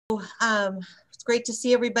It's great to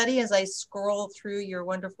see everybody as I scroll through your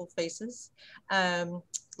wonderful faces.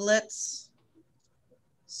 Let's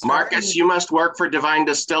start. Marcus, you must work for Divine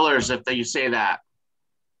Distillers if you say that.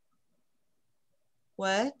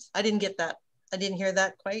 What? I didn't get that. I didn't hear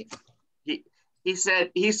that quite. He said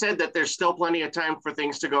that there's still plenty of time for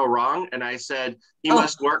things to go wrong, and I said he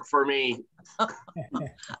must work for me.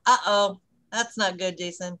 Uh-oh, that's not good,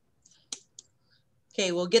 Jason.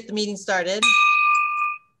 Okay, we'll get the meeting started.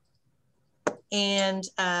 And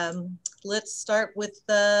let's start with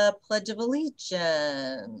the Pledge of Allegiance.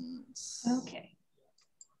 Okay.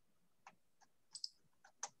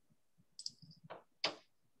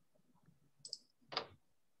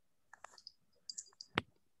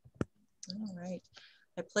 All right.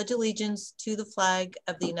 I pledge allegiance to the flag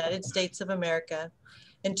of the United States of America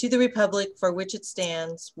and to the republic for which it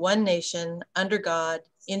stands, one nation, under God,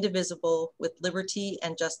 indivisible, with liberty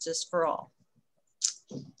and justice for all.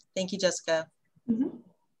 Thank you, Jessica. Mm-hmm.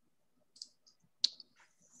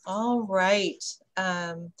 All right.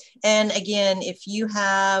 And again, if you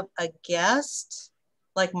have a guest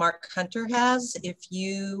like Mark Hunter has, if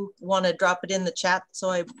you want to drop it in the chat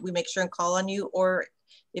so we make sure and call on you, or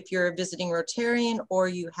if you're a visiting Rotarian or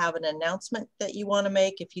you have an announcement that you want to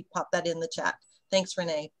make, if you pop that in the chat. Thanks,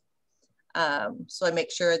 Renee. So I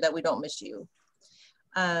make sure that we don't miss you.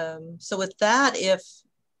 So with that, if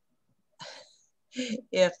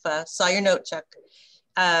saw your note, Chuck.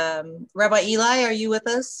 Rabbi Eli, are you with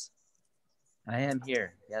us? I am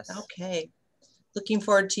here, yes. Okay. Looking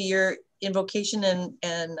forward to your invocation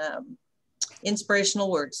and inspirational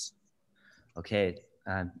words. Okay,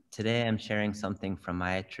 today I'm sharing something from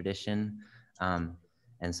my tradition.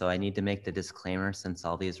 And so I need to make the disclaimer, since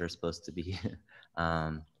all these are supposed to be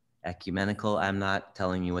ecumenical. I'm not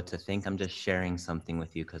telling you what to think. I'm just sharing something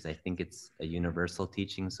with you because I think it's a universal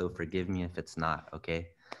teaching. So forgive me if it's not, okay?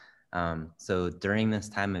 So during this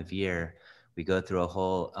time of year, we go through a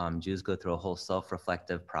whole, Jews go through a whole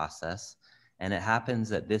self-reflective process. And it happens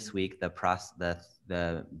that this week, the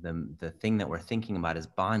thing that we're thinking about is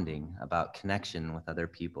bonding, about connection with other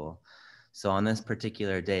people. So on this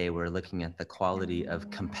particular day, we're looking at the quality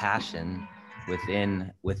of compassion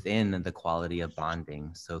within the quality of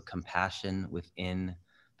bonding. So compassion within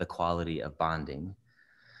the quality of bonding.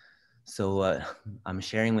 So I'm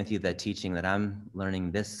sharing with you that teaching that I'm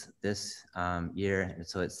learning this year. And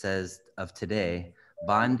so it says of today,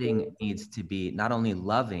 bonding needs to be not only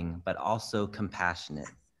loving, but also compassionate,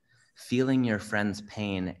 feeling your friend's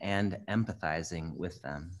pain and empathizing with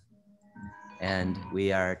them. And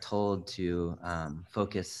we are told to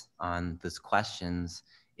focus on these questions.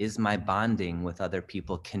 Is my bonding with other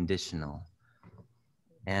people conditional?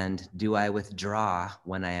 And do I withdraw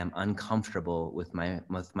when I am uncomfortable with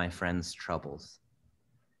my friend's troubles?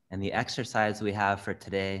 And the exercise we have for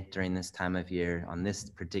today during this time of year, on this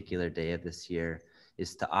particular day of this year,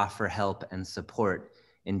 is to offer help and support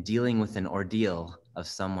in dealing with an ordeal of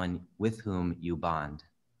someone with whom you bond.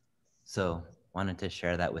 So wanted to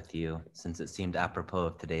share that with you since it seemed apropos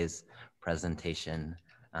of today's presentation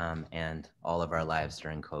and all of our lives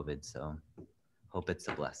during COVID. So hope it's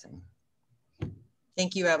a blessing.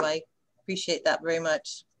 Thank you, Rabbi. Appreciate that very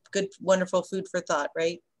much. Good, wonderful food for thought,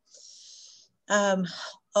 right?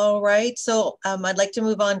 All right, so I'd like to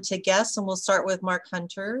move on to guests, and we'll start with Mark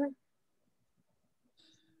Hunter.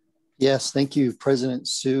 Yes, thank you, President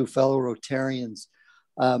Sue, fellow Rotarians.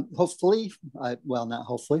 Hopefully, well, not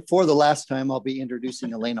hopefully, for the last time, I'll be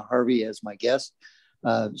introducing Elena Harvey as my guest.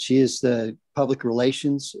 She is the public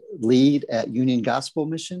relations lead at Union Gospel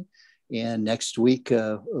Mission. And next week,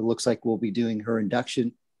 it looks like we'll be doing her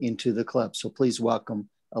induction into the club. So please welcome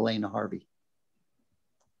Elena Harvey.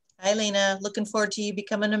 Hi, Elena. Looking forward to you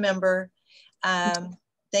becoming a member.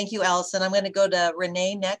 Thank you, Allison. I'm going to go to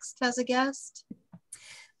Renee next as a guest.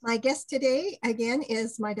 My guest today, again,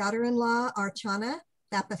 is my daughter-in-law, Archana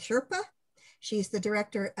Thapasherpa. She's the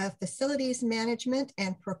Director of Facilities Management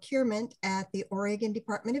and Procurement at the Oregon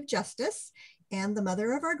Department of Justice and the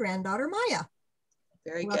mother of our granddaughter, Maya.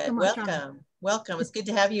 Very good. Welcome. Welcome. It's good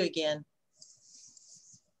to have you again.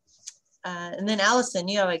 And then Allison,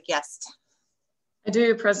 you have a guest. I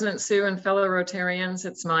do, President Sue and fellow Rotarians.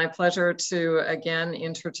 It's my pleasure to again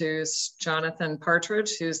introduce Jonathan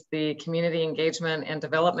Partridge, who's the Community Engagement and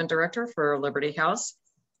Development Director for Liberty House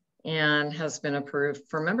and has been approved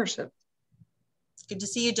for membership. Good to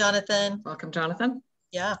see you, Jonathan. Welcome, Jonathan.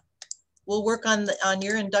 Yeah, we'll work on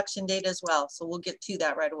your induction date as well, so we'll get to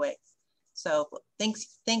that right away. So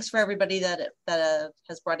thanks for everybody that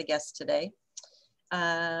has brought a guest today.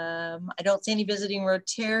 I don't see any visiting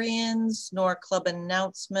Rotarians nor club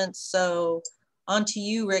announcements. So on to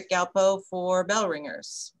you, Rick Galpo, for bell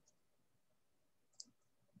ringers.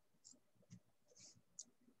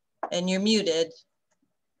 And you're muted.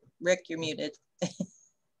 Rick, you're muted.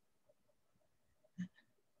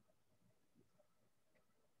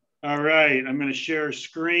 All right, I'm going to share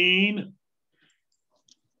screen.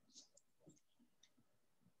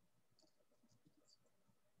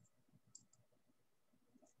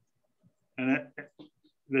 And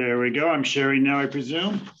there we go. I'm sharing now, I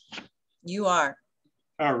presume. You are.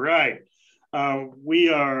 All right. We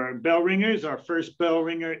are bell ringers. Our first bell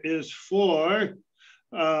ringer is for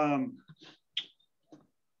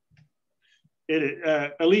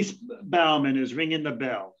Elise Bauman is ringing the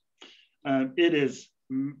bell. It is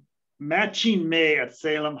Matching May at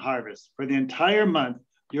Salem Harvest. For the entire month,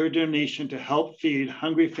 your donation to help feed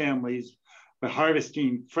hungry families by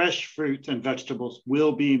harvesting fresh fruits and vegetables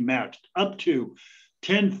will be matched up to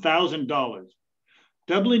 $10,000,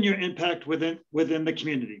 doubling your impact within the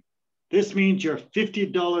community. This means your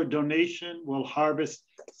 $50 donation will harvest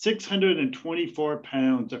 624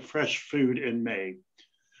 pounds of fresh food in May.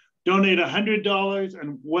 Donate $100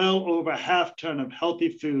 and well over half ton of healthy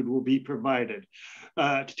food will be provided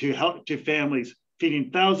to families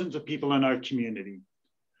feeding thousands of people in our community.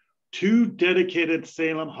 2 dedicated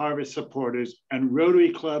Salem Harvest supporters and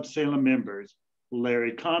Rotary Club Salem members,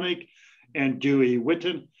 Larry Connick and Dewey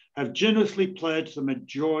Witten, have generously pledged the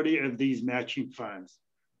majority of these matching funds.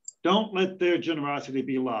 Don't let their generosity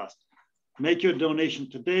be lost. Make your donation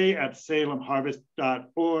today at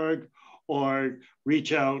salemharvest.org or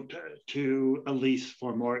reach out to Elise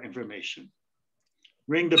for more information.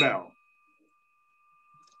 Ring the bell.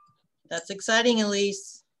 That's exciting,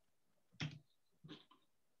 Elise.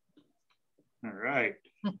 All right.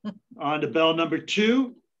 On to bell number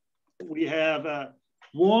 2, we have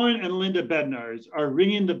Warren and Linda Bednars are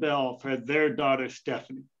ringing the bell for their daughter,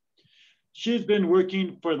 Stephanie. She's been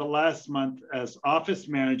working for the last month as office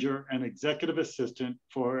manager and executive assistant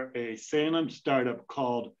for a Salem startup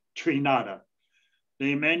called Trinata.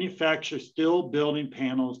 They manufacture steel building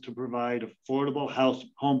panels to provide affordable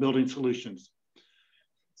home building solutions.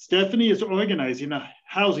 Stephanie is organizing a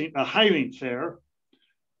hiring fair.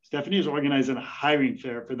 Stephanie is organizing a hiring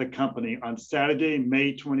fair for the company on Saturday,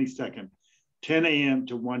 May 22nd, 10 a.m.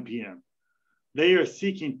 to 1 p.m. They are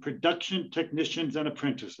seeking production technicians and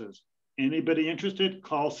apprentices. Anybody interested,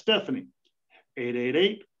 call Stephanie,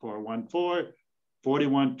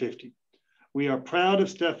 888-414-4150. We are proud of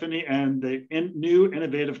Stephanie and the new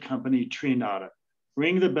innovative company, Trinata.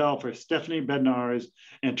 Ring the bell for Stephanie Bednars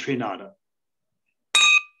and Trinata.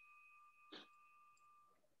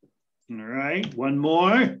 All right, one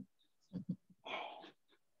more.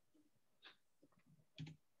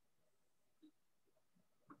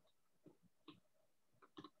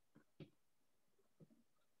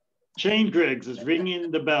 Shane Griggs is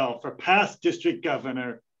ringing the bell for past District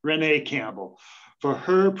Governor Renee Campbell for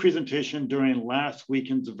her presentation during last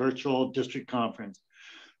weekend's virtual district conference.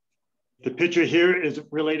 The picture here is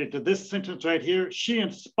related to this sentence right here. She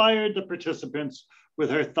inspired the participants with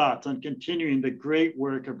her thoughts on continuing the great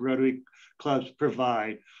work of Rotary Clubs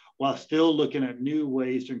provide while still looking at new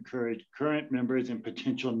ways to encourage current members and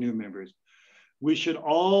potential new members. We should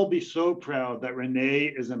all be so proud that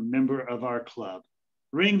Renee is a member of our club.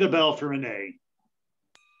 Ring the bell for Renee.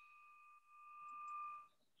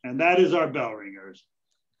 And that is our bell ringers.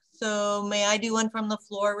 So may I do one from the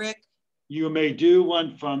floor, Rick? You may do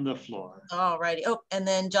one from the floor. All righty. Oh, and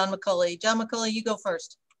then John McCulley. John McCulley, you go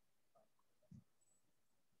first.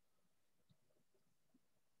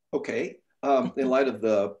 Okay. In light of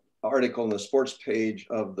the article on the sports page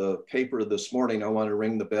of the paper this morning, I want to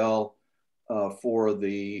ring the bell for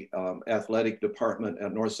the athletic department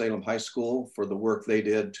at North Salem High School for the work they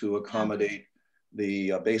did to accommodate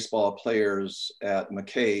the baseball players at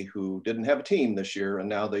McKay who didn't have a team this year, and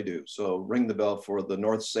now they do. So ring the bell for the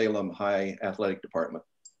North Salem High Athletic Department.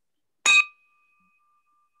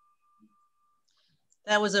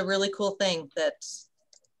 That was a really cool thing that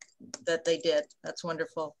they did. That's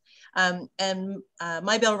wonderful.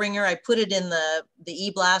 My bell ringer, I put it in the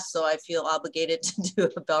e-blast, so I feel obligated to do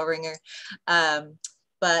a bell ringer.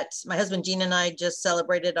 But my husband Gene and I just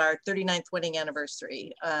celebrated our 39th wedding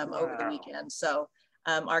anniversary over the weekend. So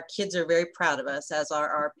our kids are very proud of us, as are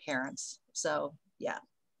our parents. So yeah,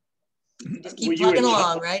 just keep plugging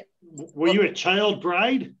along, right? Were you a child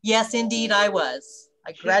bride? Yes, indeed I was.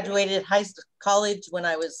 I graduated college when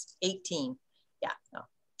I was 18. Yeah, no.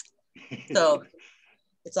 So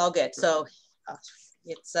it's all good. So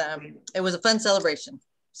it was a fun celebration.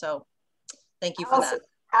 So thank you for that.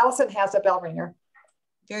 Allison has a bell ringer.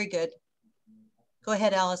 Very good. Go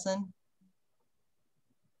ahead, Allison.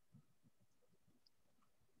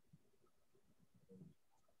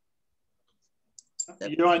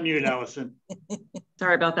 You're on mute, Allison.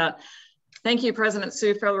 Sorry about that. Thank you, President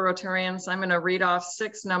Sue, fellow Rotarians. I'm going to read off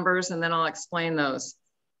 6 numbers and then I'll explain those.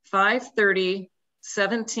 530,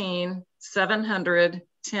 17, 700,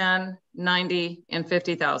 10, 90, and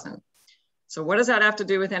 50,000. So what does that have to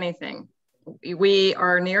do with anything? We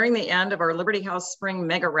are nearing the end of our Liberty House Spring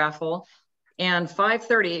Mega Raffle, and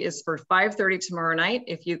 530 is for 5:30 tomorrow night.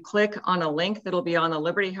 If you click on a link that'll be on the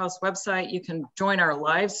Liberty House website, you can join our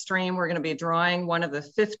live stream. We're going to be drawing one of the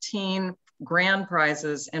 15 grand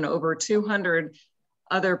prizes and over 200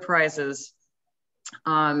 other prizes.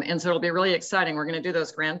 And so it'll be really exciting. We're going to do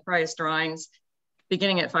those grand prize drawings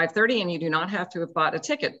beginning at 5:30, and you do not have to have bought a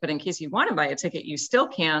ticket. But in case you want to buy a ticket, you still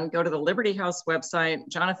can go to the Liberty House website.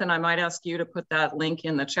 Jonathan, I might ask you to put that link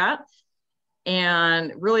in the chat.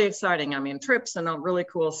 And really exciting. I mean, trips and really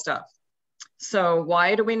cool stuff. So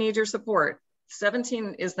why do we need your support?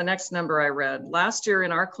 17 is the next number I read. Last year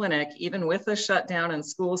in our clinic, even with the shutdown and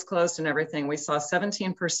schools closed and everything, we saw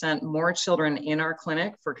 17% more children in our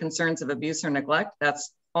clinic for concerns of abuse or neglect.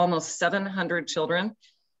 That's almost 700 children.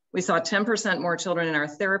 We saw 10% more children in our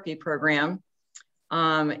therapy program.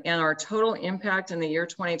 And our total impact in the year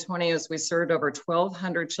 2020 is we served over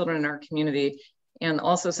 1,200 children in our community and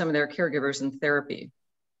also some of their caregivers in therapy.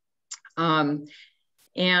 And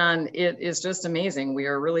it is just amazing. We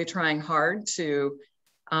are really trying hard to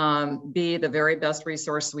be the very best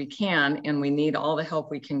resource we can, and we need all the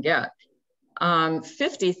help we can get.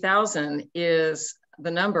 50,000 is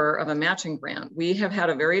the number of a matching grant. We have had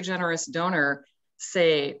a very generous donor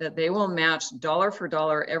say that they will match dollar for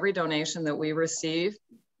dollar every donation that we receive,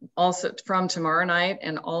 also from tomorrow night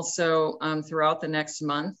and also throughout the next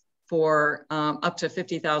month, for up to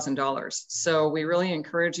 $50,000. So we really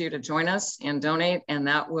encourage you to join us and donate, and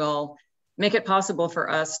that will make it possible for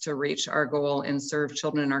us to reach our goal and serve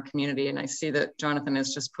children in our community. And I see that Jonathan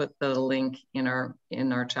has just put the link in our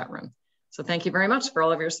chat room. So thank you very much for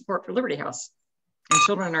all of your support for Liberty House and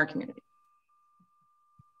children in our community.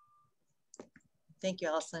 Thank you,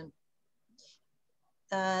 Allison.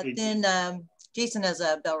 Then Jason has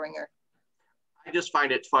a bell ringer. I just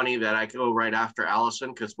find it funny that I go right after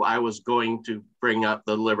Allison, because I was going to bring up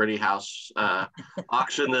the Liberty House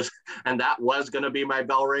auction and that was going to be my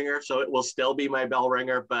bell ringer. So it will still be my bell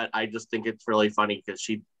ringer, but I just think it's really funny because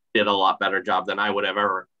she did a lot better job than I would have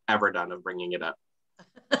ever done of bringing it up.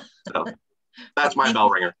 So that's my bell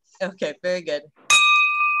ringer. Okay, very good.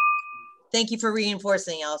 Thank you for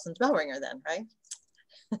reinforcing Allison's bell ringer then, right?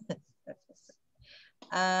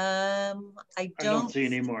 I don't see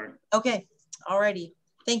any more. Okay. Alrighty.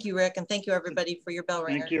 Thank you, Rick, and thank you everybody for your bell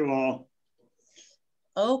ringer. Thank you all.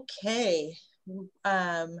 Okay.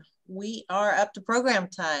 We are up to program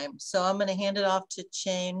time. So I'm going to hand it off to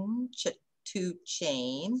Chain,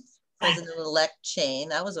 President-elect Chain.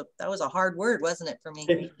 That was a hard word, wasn't it, for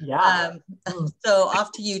me? Yeah. So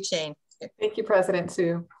off to you, Chain. Thank you, President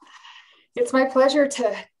Sue. It's my pleasure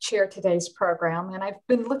to chair today's program, and I've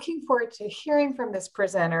been looking forward to hearing from this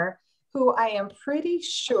presenter, who I am pretty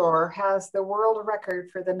sure has the world record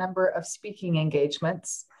for the number of speaking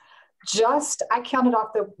engagements. I counted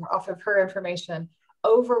off of her information,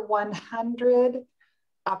 over 100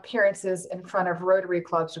 appearances in front of Rotary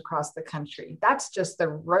clubs across the country. That's just the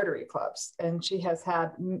Rotary clubs, and she has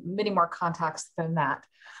had many more contacts than that.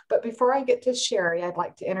 But before I get to Shari, I'd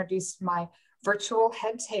like to introduce my virtual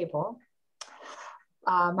head table.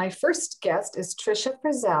 My first guest is Tricia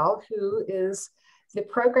Frizzell, who is the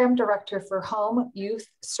Program Director for Home Youth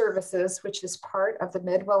Services, which is part of the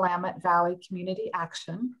Mid-Willamette Valley Community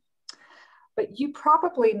Action. But you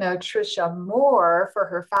probably know Tricia more for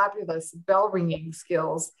her fabulous bell ringing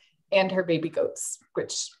skills and her baby goats,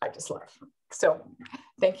 which I just love. So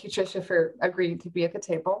thank you, Tricia, for agreeing to be at the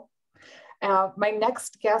table. My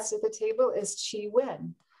next guest at the table is Chi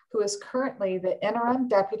Nguyen, who is currently the Interim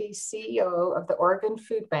Deputy CEO of the Oregon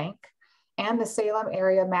Food Bank and the Salem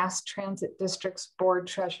Area Mass Transit District's Board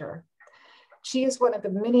Treasurer. She is one of the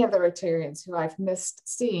many of the Rotarians who I've missed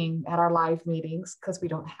seeing at our live meetings because we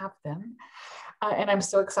don't have them. And I'm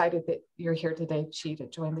so excited that you're here today, Chi, to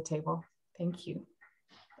join the table. Thank you.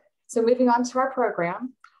 So moving on to our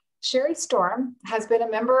program, Shari Storm has been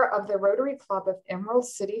a member of the Rotary Club of Emerald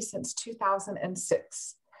City since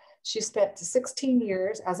 2006. She spent 16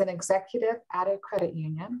 years as an executive at a credit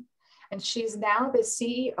union, and she's now the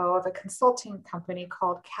CEO of a consulting company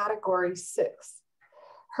called Category 6.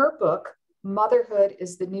 Her book, Motherhood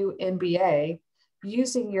is the New MBA,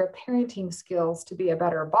 Using Your Parenting Skills to Be a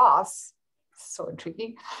Better Boss, so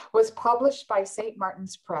intriguing, was published by St.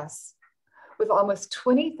 Martin's Press. With almost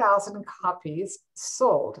 20,000 copies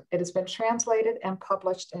sold, it has been translated and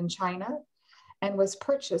published in China, and was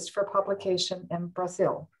purchased for publication in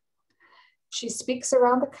Brazil. She speaks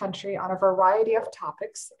around the country on a variety of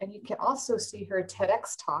topics, and you can also see her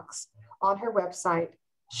TEDx talks on her website,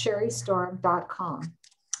 ShariStorm.com.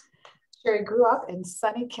 Shari grew up in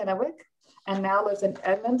sunny Kennewick and now lives in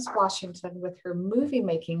Edmonds, Washington with her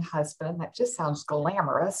movie-making husband. That just sounds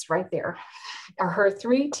glamorous right there. Her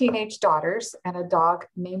 3 teenage daughters and a dog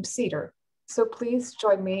named Cedar. So please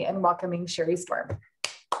join me in welcoming Shari Storm.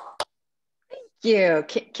 Thank you.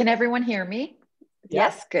 Can everyone hear me?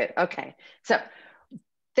 Yes, good. Okay. So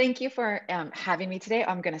thank you for having me today.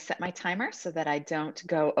 I'm going to set my timer so that I don't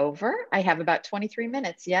go over. I have about 23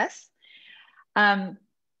 minutes. Yes.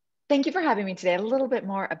 Thank you for having me today. A little bit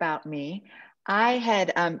more about me. I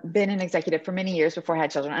had been an executive for many years before I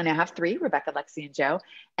had children. I now have 3, Rebecca, Lexi, and Joe.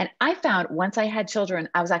 And I found once I had children,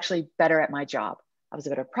 I was actually better at my job. I was a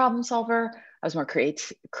better problem solver. I was more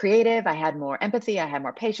creative. I had more empathy. I had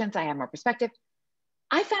more patience. I had more perspective.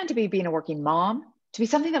 I found to be being a working mom to be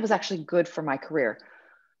something that was actually good for my career,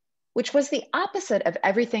 which was the opposite of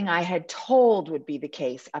everything I had told would be the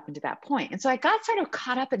case up until that point. And so I got sort of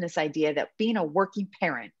caught up in this idea that being a working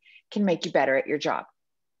parent can make you better at your job.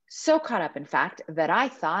 So caught up, in fact, that I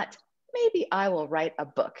thought, maybe I will write a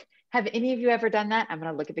book. Have any of you ever done that? I'm going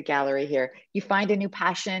to look at the gallery here. You find a new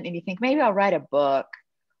passion and you think, maybe I'll write a book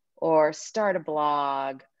or start a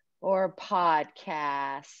blog or a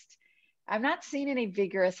podcast. I'm not seeing any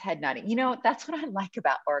vigorous head nodding. You know, that's what I like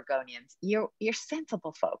about Oregonians. You're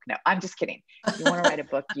sensible folk. No, I'm just kidding. If you want to write a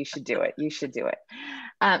book, you should do it. You should do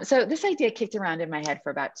it. So this idea kicked around in my head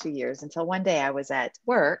for about 2 years until one day I was at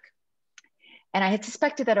work and I had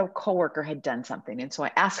suspected that a coworker had done something. And so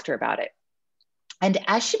I asked her about it. And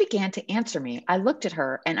as she began to answer me, I looked at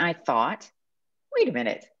her and I thought, wait a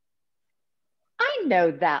minute. I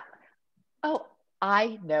know that. Oh,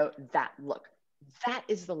 I know that look. That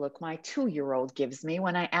is the look my 2-year-old gives me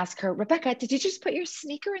when I ask her, Rebecca, did you just put your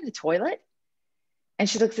sneaker in the toilet? And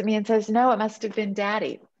she looks at me and says, no, it must have been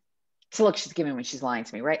daddy. It's the look she's giving when she's lying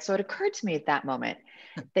to me, right? So it occurred to me at that moment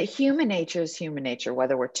that human nature is human nature.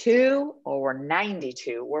 Whether we're 2 or we're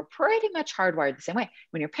 92, we're pretty much hardwired the same way.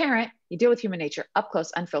 When you're a parent, you deal with human nature up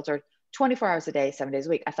close, unfiltered, 24 hours a day, 7 days a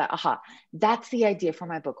week. I thought, aha, that's the idea for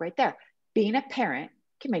my book right there. Being a parent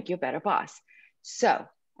can make you a better boss. So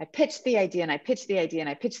I pitched the idea and I pitched the idea and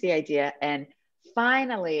I pitched the idea. And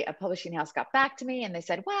finally, a publishing house got back to me and they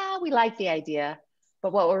said, well, we like the idea,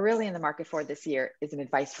 but what we're really in the market for this year is an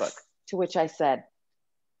advice book. To which I said,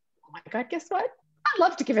 oh my God, guess what? I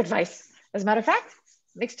love to give advice. As a matter of fact,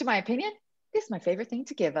 next to my opinion, this is my favorite thing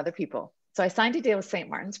to give other people. So I signed a deal with St.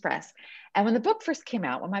 Martin's Press. And when my book first came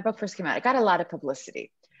out, it got a lot of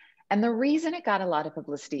publicity. And the reason it got a lot of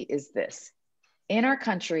publicity is this. In our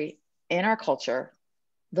country, in our culture,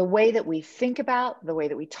 the way that we think about, the way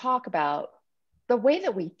that we talk about, the way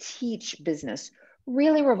that we teach business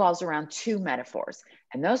really revolves around 2 metaphors.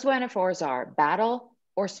 And those metaphors are battle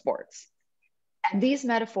or sports. And these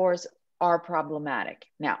metaphors are problematic.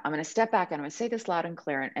 Now, I'm going to step back and I'm going to say this loud and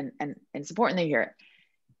clear, and it's important that you hear it.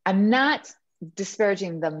 I'm not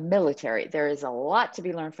disparaging the military. There is a lot to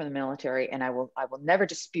be learned from the military, and I will never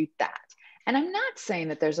dispute that. And I'm not saying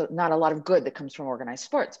that there's not a lot of good that comes from organized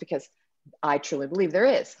sports, because I truly believe there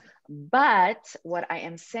is. But what I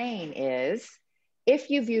am saying is,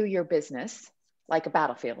 if you view your business like a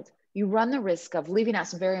battlefield, you run the risk of leaving out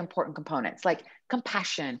some very important components like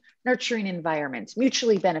compassion, nurturing environments,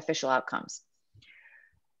 mutually beneficial outcomes.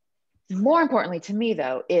 More importantly to me,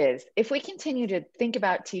 though, is if we continue to think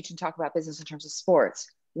about, teach, and talk about business in terms of sports,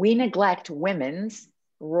 we neglect women's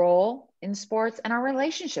role in sports and our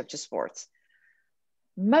relationship to sports.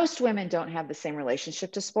 Most women don't have the same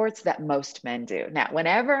relationship to sports that most men do. Now, when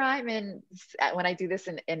I do this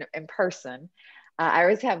in person, I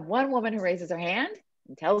always have one woman who raises her hand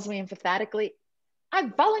and tells me emphatically, I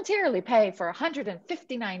voluntarily pay for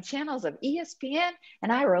 159 channels of ESPN,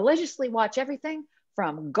 and I religiously watch everything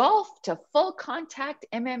from golf to full contact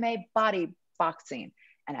MMA body boxing.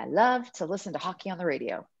 And I love to listen to hockey on the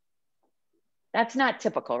radio. That's not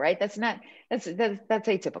typical, right? That's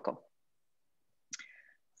atypical.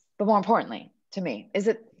 But more importantly to me is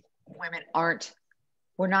that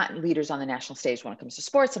we're not leaders on the national stage when it comes to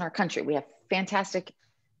sports in our country. We have fantastic,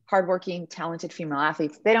 hardworking, talented female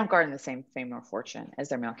athletes. They don't garner the same fame or fortune as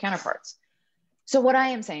their male counterparts. So what I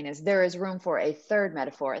am saying is there is room for a third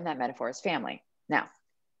metaphor, and that metaphor is family. Now,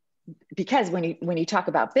 because when you talk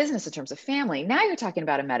about business in terms of family, now you're talking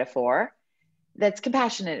about a metaphor that's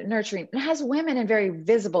compassionate, nurturing, and has women in very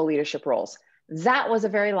visible leadership roles. That was a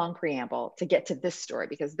very long preamble to get to this story,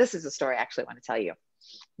 because this is a story I actually want to tell you.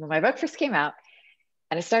 When my book first came out,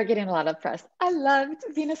 And I started getting a lot of press. I loved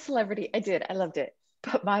being a celebrity. I did. I loved it.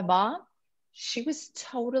 But my mom, she was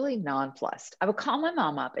totally nonplussed. I would call my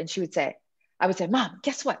mom up and I would say, Mom,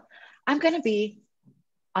 guess what? I'm going to be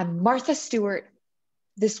on Martha Stewart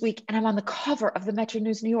this week and I'm on the cover of the Metro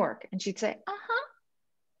News New York. And she'd say, uh-huh.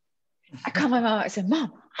 I call my mom. I said,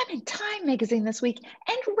 Mom, I'm in Time magazine this week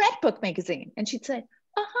and Redbook magazine. And she'd say,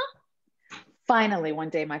 uh-huh. Finally, one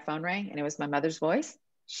day my phone rang and it was my mother's voice.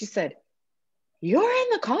 She said, you're in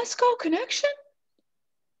the Costco Connection?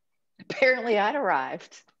 Apparently I'd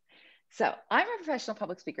arrived. So I'm a professional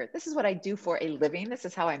public speaker. This is what I do for a living. This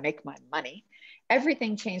is how I make my money.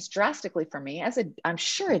 Everything changed drastically for me, as I'm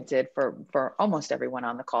sure it did for almost everyone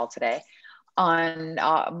on the call today, on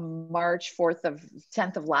March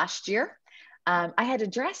 10th of last year. I had to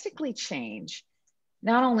drastically change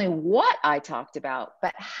not only what I talked about,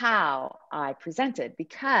 but how I presented,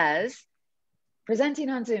 because presenting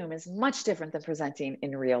on Zoom is much different than presenting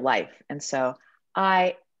in real life. And so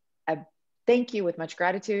I thank you with much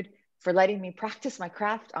gratitude for letting me practice my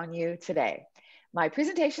craft on you today. My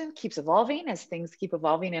presentation keeps evolving as things keep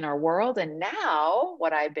evolving in our world. And now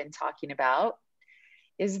what I've been talking about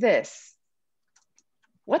is this.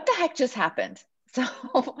 What the heck just happened? So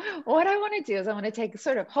what I want to do is I want to take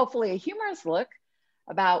sort of hopefully a humorous look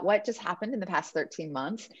about what just happened in the past 13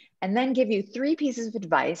 months, and then give you 3 pieces of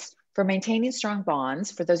advice for maintaining strong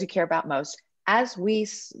bonds for those who care about most as we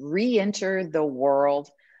re-enter the world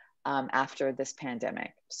after this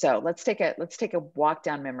pandemic. So let's take a walk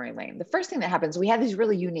down memory lane. The first thing that happens, we have these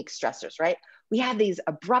really unique stressors, right? We have these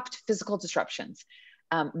abrupt physical disruptions.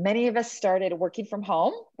 Many of us started working from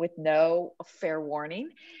home with no fair warning.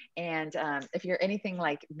 And if you're anything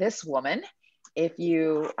like this woman, if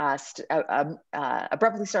you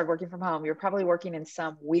abruptly started working from home, you're probably working in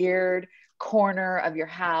some weird corner of your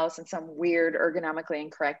house and some weird ergonomically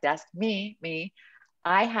incorrect desk. Me,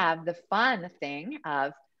 I have the fun thing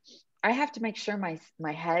of, I have to make sure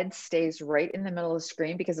my head stays right in the middle of the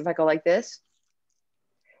screen, because if I go like this,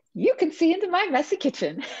 you can see into my messy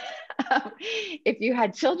kitchen. If you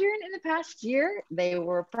had children in the past year, they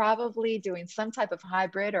were probably doing some type of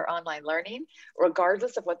hybrid or online learning.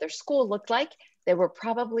 Regardless of what their school looked like, they were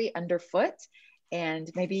probably underfoot.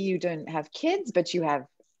 And maybe you didn't have kids, but you have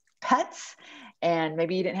pets. And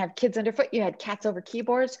maybe you didn't have kids underfoot, you had cats over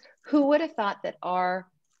keyboards. Who would have thought that our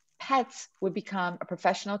pets would become a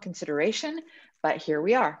professional consideration? But here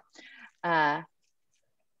we are.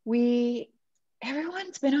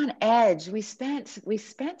 Everyone's been on edge. We've spent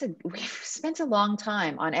a long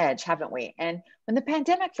time on edge, haven't we? And when the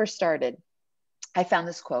pandemic first started, I found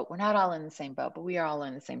this quote: we're not all in the same boat, but we are all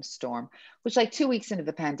in the same storm, which like 2 weeks into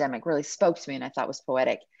the pandemic really spoke to me and I thought was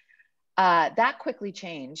poetic. That quickly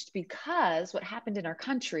changed, because what happened in our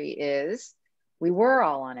country is we were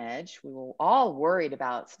all on edge. We were all worried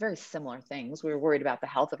about very similar things. We were worried about the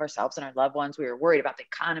health of ourselves and our loved ones. We were worried about the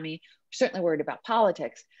economy. We're certainly worried about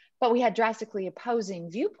politics. But we had drastically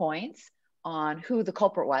opposing viewpoints on who the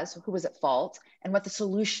culprit was, who was at fault, and what the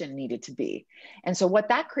solution needed to be. And so what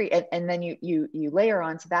that created, and then you layer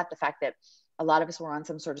onto that the fact that a lot of us were on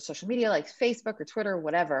some sort of social media like Facebook or Twitter or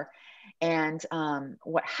whatever. And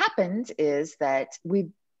what happened is that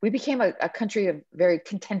we became a country of very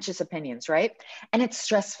contentious opinions, right? And it's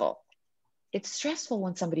stressful. It's stressful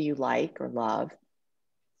when somebody you like or love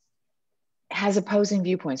has opposing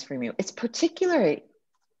viewpoints from you.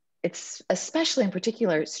 It's especially in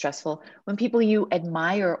particular stressful when people you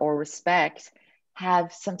admire or respect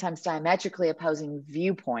have sometimes diametrically opposing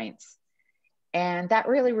viewpoints. And that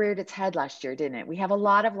really reared its head last year, didn't it? We have a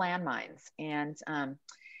lot of landmines and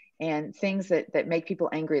things that make people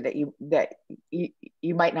angry that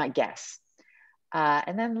you might not guess.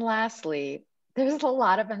 And then lastly, there's a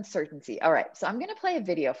lot of uncertainty. All right, so I'm gonna play a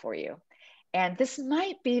video for you. And this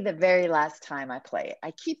might be the very last time I play it.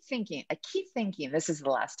 I keep thinking this is the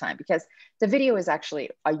last time, because the video is actually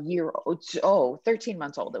 13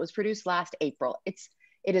 months old. It was produced last April. It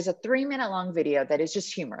is a 3-minute long video that is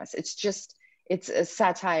just humorous. It's a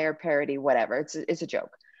satire, parody, whatever. It's a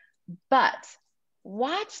joke. But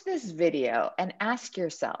watch this video and ask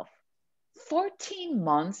yourself, 14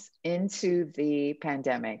 months into the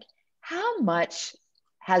pandemic, how much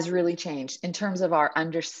has really changed in terms of our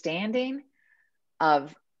understanding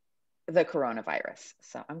of the coronavirus?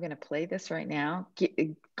 So I'm going to play this right now.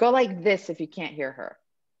 Go like this if you can't hear her.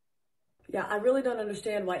 Yeah, I really don't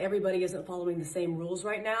understand why everybody isn't following the same rules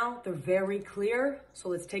right now. They're very clear. So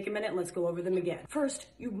let's take a minute and let's go over them again. First,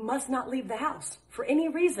 you must not leave the house for any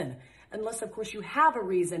reason. unless of course you have a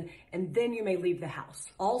reason, and then you may leave the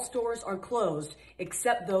house. All stores are closed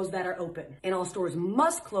except those that are open. And all stores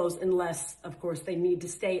must close unless, of course, they need to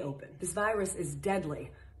stay open. This virus is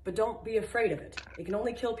deadly, but don't be afraid of it. It can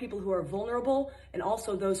only kill people who are vulnerable and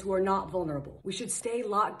also those who are not vulnerable. We should stay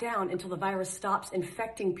locked down until the virus stops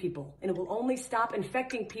infecting people. And it will only stop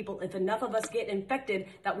infecting people if enough of us get infected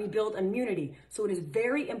that we build immunity. So it is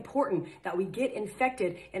very important that we get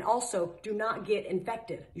infected and also do not get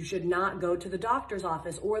infected. You should not go to the doctor's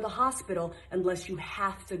office or the hospital unless you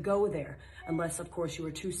have to go there. Unless, of course, you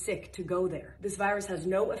are too sick to go there. This virus has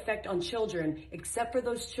no effect on children except for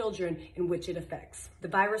those children in which it affects. The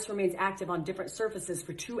virus remains active on different surfaces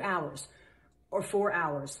for 2 hours or 4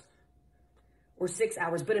 hours or 6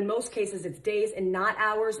 hours, but in most cases it's days and not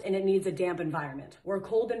hours, and it needs a damp environment or a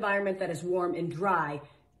cold environment that is warm and dry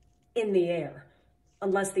in the air.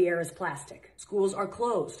 Unless the air is plastic. Schools are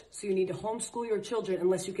closed, so you need to homeschool your children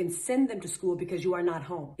unless you can send them to school because you are not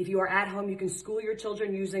home. If you are at home, you can school your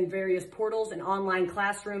children using various portals and online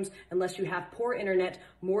classrooms unless you have poor internet,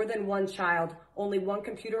 more than one child, only one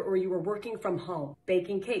computer, or you are working from home.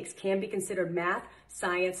 Baking cakes can be considered math,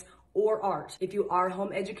 science, or art. If you are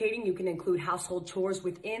home educating, you can include household chores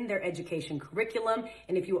within their education curriculum.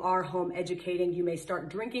 And if you are home educating, you may start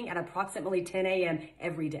drinking at approximately 10 a.m.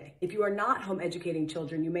 every day. If you are not home educating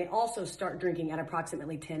children, you may also start drinking at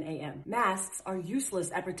approximately 10 a.m. Masks are useless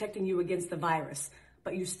at protecting you against the virus,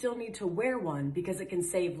 but you still need to wear one because it can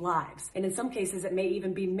save lives. And in some cases, it may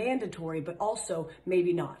even be mandatory, but also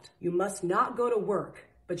maybe not. You must not go to work,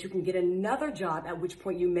 but you can get another job, at which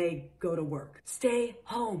point you may go to work. Stay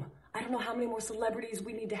home. I don't know how many more celebrities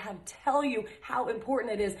we need to have tell you how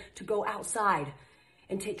important it is to go outside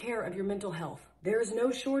and take care of your mental health. There is no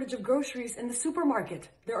shortage of groceries in the supermarket.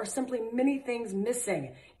 There are simply many things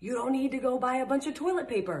missing. You don't need to go buy a bunch of toilet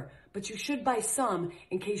paper, but you should buy some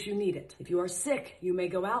in case you need it. If you are sick, you may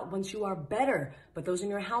go out once you are better, but those in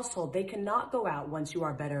your household, they cannot go out once you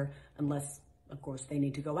are better unless, of course, they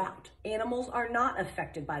need to go out. Animals are not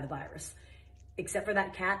affected by the virus, except for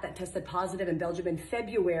that cat that tested positive in Belgium in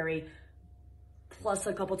February, plus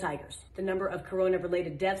a couple tigers. The number of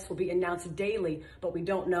corona-related deaths will be announced daily, but we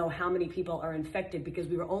don't know how many people are infected because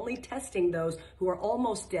we were only testing those who are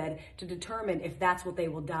almost dead to determine if that's what they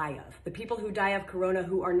will die of. The people who die of corona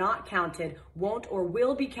who are not counted won't or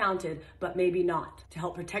will be counted, but maybe not. To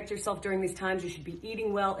help protect yourself during these times, you should be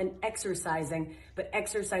eating well and exercising, but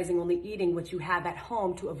exercising only eating what you have at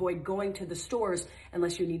home to avoid going to the stores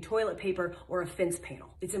unless you need toilet paper or a fence panel.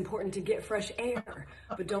 It's important to get fresh air,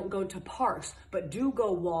 but don't go to parks, but do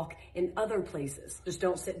go walk in other places. Just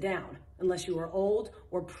don't sit down unless you are old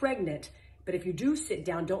or pregnant. But if you do sit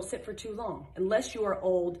down, don't sit for too long. Unless you are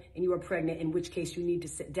old and you are pregnant, in which case you need to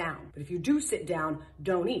sit down. But if you do sit down,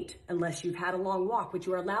 don't eat unless you've had a long walk, which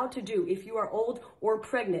you are allowed to do if you are old or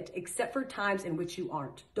pregnant, except for times in which you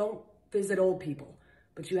aren't. Don't visit old people,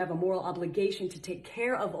 but you have a moral obligation to take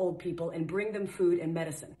care of old people and bring them food and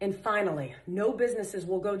medicine. And finally, no businesses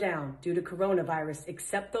will go down due to coronavirus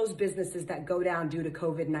except those businesses that go down due to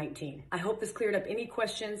COVID-19. I hope this cleared up any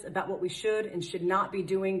questions about what we should and should not be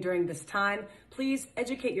doing during this time. Please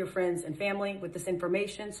educate your friends and family with this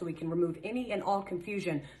information so we can remove any and all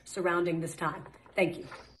confusion surrounding this time. Thank you.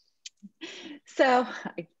 So,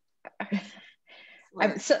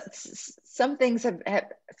 some things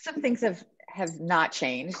have not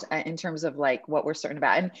changed in terms of like what we're certain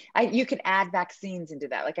about. And you can add vaccines into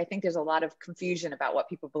that. Like, I think there's a lot of confusion about what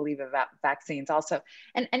people believe about vaccines also.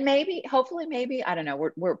 And maybe, hopefully, maybe, I don't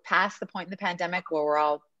know, we're past the point in the pandemic where we're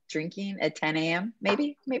all drinking at 10 a.m.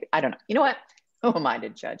 Maybe, I don't know. You know what? Who am I to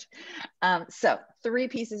judge? So 3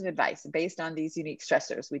 pieces of advice based on these unique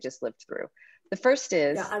stressors we just lived through. The first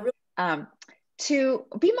is to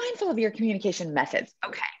be mindful of your communication methods.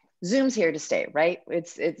 Okay. Zoom's here to stay, right?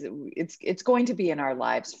 It's going to be in our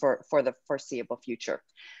lives for the foreseeable future.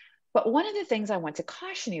 But one of the things I want to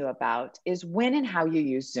caution you about is when and how you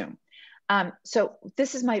use Zoom. So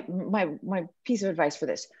this is my piece of advice for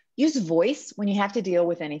this. Use voice when you have to deal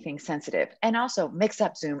with anything sensitive, and also mix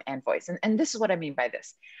up Zoom and voice. And this is what I mean by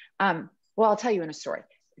this. Well, I'll tell you in a story.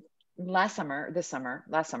 Last summer,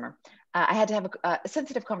 I had to have a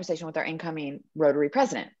sensitive conversation with our incoming Rotary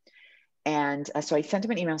president. And so I sent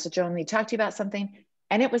him an email. So, Joan, we talked to you about something,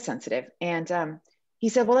 and it was sensitive. And he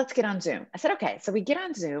said, well, let's get on Zoom. I said, okay. So we get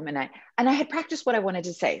on Zoom, and I had practiced what I wanted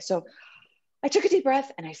to say. So I took a deep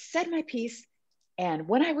breath and I said my piece. And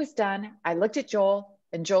when I was done, I looked at Joel,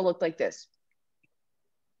 and Joel looked like this.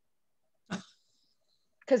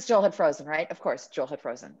 Because Joel had frozen, right? Of course, Joel had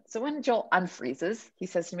frozen. So when Joel unfreezes, he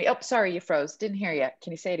says to me, oh, sorry, you froze. Didn't hear you.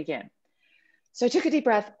 Can you say it again? So I took a deep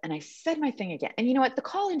breath and I said my thing again. And you know what? The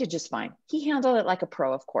call ended just fine. He handled it like a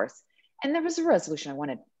pro, of course. And there was a resolution I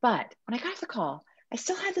wanted. But when I got off the call, I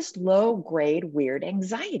still had this low grade weird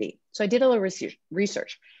anxiety. So I did a little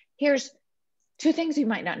research. Here's 2 things you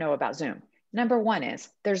might not know about Zoom. Number 1 is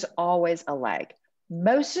there's always a lag.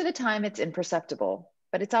 Most of the time it's imperceptible,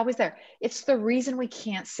 but it's always there. It's the reason we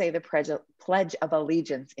can't say the Pledge of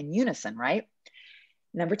Allegiance in unison, right?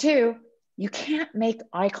 Number 2, you can't make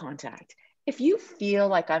eye contact. If you feel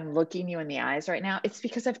like I'm looking you in the eyes right now, it's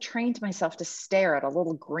because I've trained myself to stare at a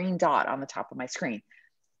little green dot on the top of my screen.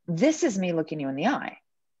 This is me looking you in the eye,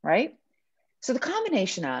 right? So the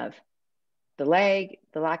combination of the lag,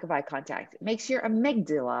 the lack of eye contact, makes your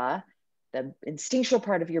amygdala, the instinctual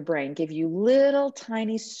part of your brain, give you little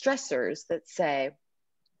tiny stressors that say,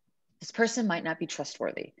 this person might not be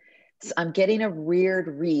trustworthy. So I'm getting a weird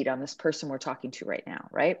read on this person we're talking to right now,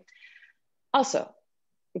 right? Also,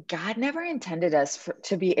 God never intended us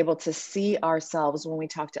to be able to see ourselves when we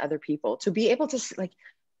talk to other people, to be able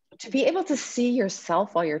to see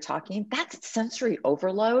yourself while you're talking. That's sensory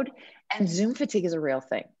overload, and Zoom fatigue is a real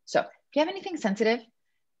thing. So if you have anything sensitive,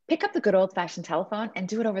 pick up the good old fashioned telephone and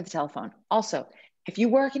do it over the telephone. Also, if you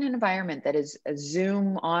work in an environment that is a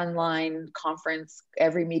Zoom online conference,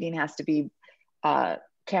 every meeting has to be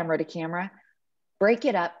camera to camera, break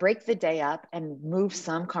it up, break the day up, and move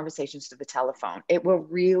some conversations to the telephone. It will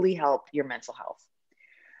really help your mental health.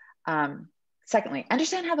 Secondly,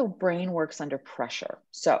 understand how the brain works under pressure.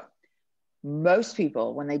 So most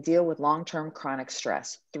people, when they deal with long-term chronic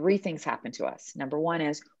stress, 3 things happen to us. Number 1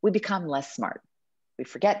 is we become less smart. We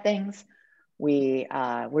forget things. We're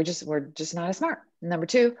just not as smart. Number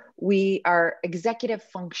 2, our executive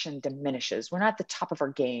function diminishes. We're not at the top of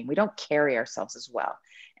our game. We don't carry ourselves as well.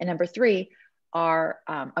 And number 3, our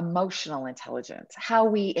emotional intelligence, how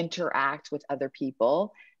we interact with other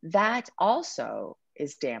people, that also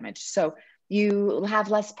is damaged. So you have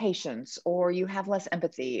less patience, or you have less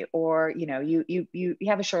empathy, or you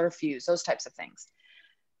have a shorter fuse, those types of things.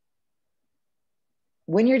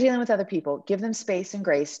 When you're dealing with other people, give them space and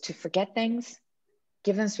grace to forget things.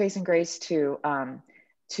 Give them space and grace to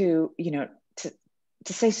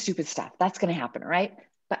say stupid stuff. That's going to happen, right?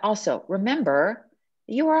 But also remember,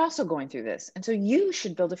 you are also going through this. And so you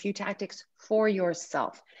should build a few tactics for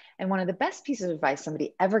yourself. And one of the best pieces of advice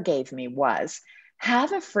somebody ever gave me was,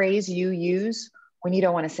 have a phrase you use when you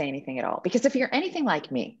don't want to say anything at all. Because if you're anything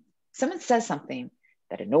like me, someone says something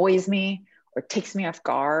that annoys me or takes me off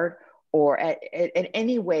guard or in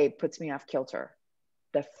any way puts me off kilter,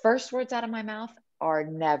 the first words out of my mouth are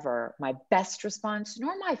never my best response,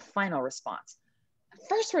 nor my final response.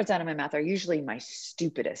 First words out of my mouth are usually my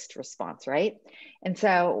stupidest response, right? And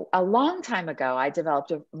so a long time ago, I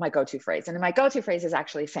developed my go-to phrase. And my go-to phrase is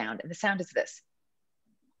actually sound. And the sound is this.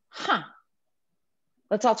 Huh.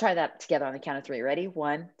 Let's all try that together on the count of 3. Ready?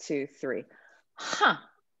 1, 2, 3. Huh.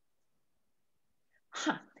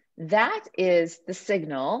 Huh. That is the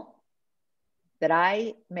signal that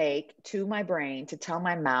I make to my brain to tell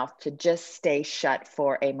my mouth to just stay shut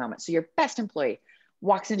for a moment. So your best employee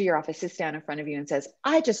walks into your office, sits down in front of you and says,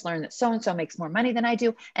 I just learned that so-and-so makes more money than I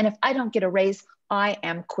do. And if I don't get a raise, I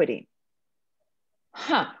am quitting.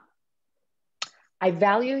 Huh. I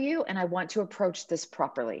value you and I want to approach this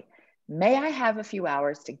properly. May I have a few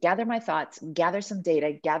hours to gather my thoughts, gather some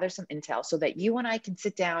data, gather some intel so that you and I can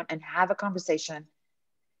sit down and have a conversation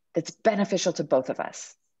that's beneficial to both of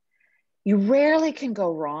us. You rarely can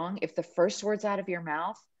go wrong if the first words out of your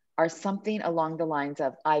mouth are something along the lines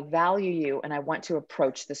of, I value you and I want to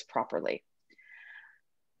approach this properly.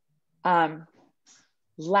 Last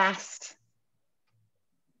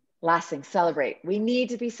thing, celebrate. We need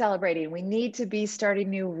to be celebrating. We need to be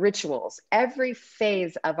starting new rituals. Every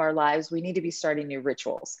phase of our lives, we need to be starting new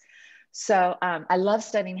rituals. So I love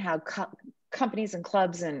studying how companies and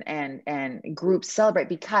clubs and groups celebrate,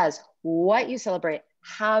 because what you celebrate,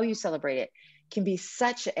 how you celebrate it can be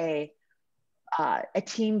such a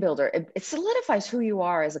team builder. It solidifies who you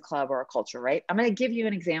are as a club or a culture, right? I'm going to give you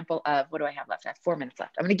an example of, what do I have left? I have 4 minutes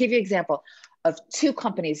left. I'm going to give you an example of 2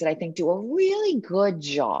 companies that I think do a really good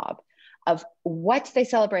job of what they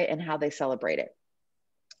celebrate and how they celebrate it.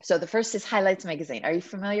 So the first is Highlights Magazine. Are you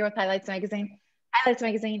familiar with Highlights Magazine? Highlights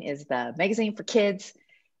Magazine is the magazine for kids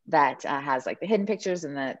that has like the hidden pictures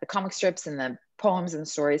and the comic strips and the poems and the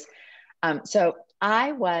stories. So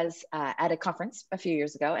I was at a conference a few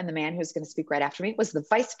years ago, and the man who was going to speak right after me was the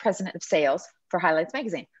vice president of sales for Highlights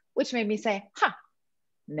Magazine, which made me say,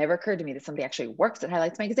 never occurred to me that somebody actually works at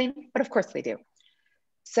Highlights Magazine, but of course they do.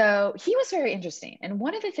 So he was very interesting. And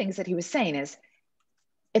one of the things that he was saying is,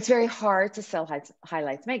 it's very hard to sell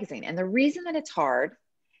Highlights Magazine. And the reason that it's hard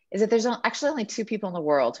is that there's actually only 2 people in the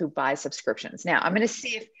world who buy subscriptions. Now, I'm going to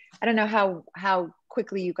see if, I don't know how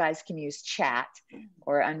quickly you guys can use chat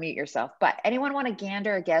or unmute yourself, but anyone want to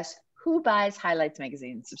gander a guess who buys Highlights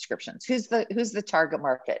Magazine subscriptions? Who's the target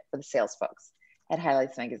market for the sales folks at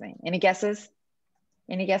Highlights Magazine? Any guesses?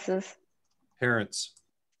 Any guesses? Parents.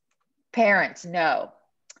 Parents, no,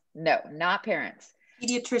 not parents.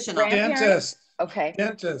 Pediatrician. Dentist. Okay.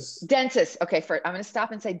 Dentist. Dentist. Okay, I'm going to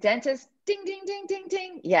stop and say dentist. Ding, ding, ding, ding,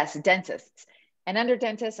 ding. Yes, dentists. And under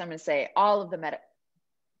dentists, I'm going to say all of the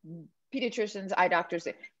pediatricians, eye doctors,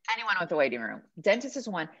 anyone with a waiting room. Dentist is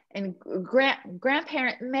one. And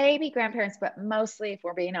grandparent, maybe grandparents, but mostly, if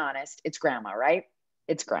we're being honest, it's grandma, right?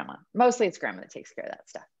 It's grandma. Mostly it's grandma that takes care of that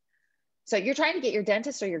stuff. So you're trying to get your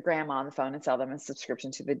dentist or your grandma on the phone and sell them a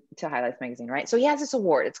subscription to Highlights Magazine, right? So he has this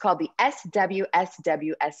award. It's called the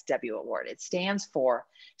SWSWSW Award. It stands for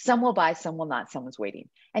some will buy, some will not, someone's waiting.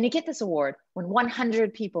 And you get this award when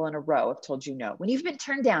 100 people in a row have told you no. When you've been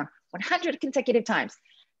turned down 100 consecutive times,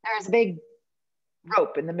 there's a big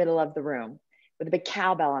rope in the middle of the room with a big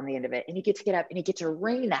cowbell on the end of it. And you get to get up and you get to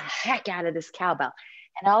ring the heck out of this cowbell.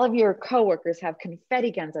 And all of your coworkers have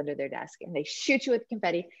confetti guns under their desk and they shoot you with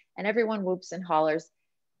confetti and everyone whoops and hollers.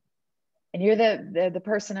 And you're the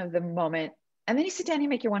person of the moment. And then you sit down and you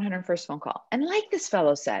make your 101st phone call. And like this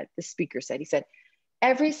fellow said, the speaker said, he said,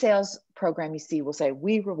 every sales program you see will say,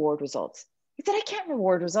 we reward results. He said, I can't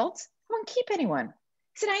reward results. I won't keep anyone.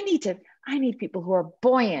 He said, I need people who are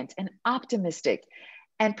buoyant and optimistic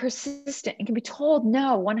and persistent and can be told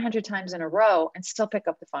no 100 times in a row and still pick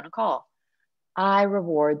up the phone and call. I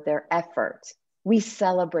reward their effort. We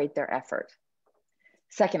celebrate their effort.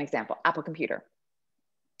 Second example, Apple Computer.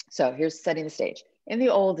 So here's setting the stage. In the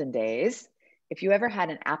olden days, if you ever had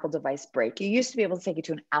an Apple device break, you used to be able to take it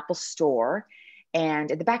to an Apple store.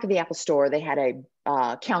 And at the back of the Apple store, they had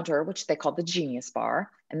a counter, which they called the Genius Bar.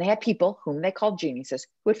 And they had people whom they called geniuses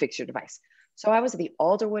who would fix your device. So I was at the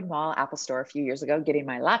Alderwood Mall Apple store a few years ago, getting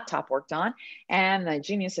my laptop worked on. And the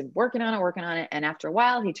genius said, working on it. And after a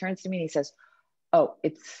while, he turns to me and he says, oh,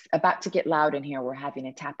 it's about to get loud in here. We're having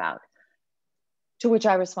a tap out. To which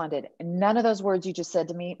I responded, none of those words you just said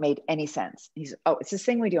to me made any sense. He said, oh, it's this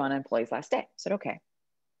thing we do on employees last day. I said, okay,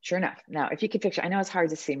 sure enough. Now, if you could picture, I know it's hard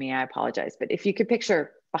to see me, I apologize, but if you could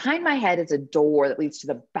picture behind my head is a door that leads to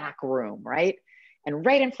the back room, right? And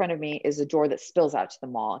right in front of me is a door that spills out to the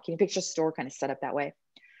mall. Can you picture a store kind of set up that way?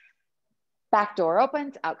 Back door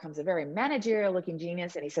opens, out comes a very managerial looking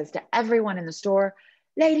genius. And he says to everyone in the store,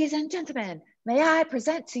 ladies and gentlemen, may I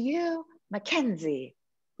present to you Mackenzie,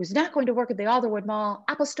 who's not going to work at the Alderwood Mall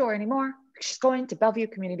Apple store anymore. She's going to Bellevue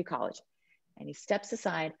Community College. And he steps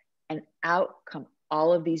aside and out come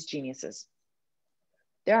all of these geniuses.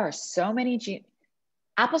 There are so many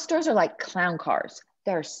Apple stores are like clown cars.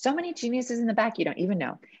 There are so many geniuses in the back you don't even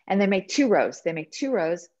know. And they make 2 rows. They make 2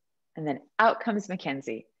 rows and then out comes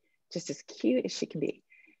Mackenzie, just as cute as she can be.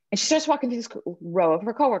 And she starts walking through this row of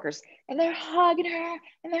her coworkers and they're hugging her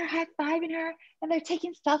and they're high-fiving her and they're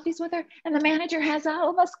taking selfies with her. And the manager has all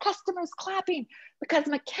of us customers clapping because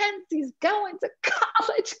Mackenzie's going to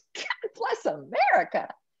college. God bless America.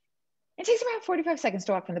 It takes around 45 seconds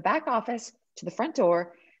to walk from the back office to the front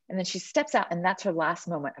door. And then she steps out and that's her last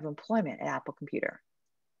moment of employment at Apple Computer.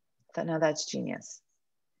 I thought, no, that's genius.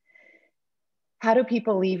 How do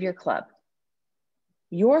people leave your club?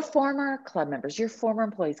 Your former club members, your former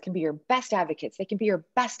employees can be your best advocates. They can be your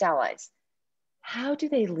best allies. How do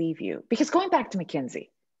they leave you? Because going back to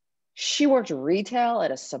Mackenzie, she worked retail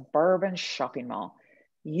at a suburban shopping mall.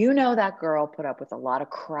 You know that girl put up with a lot of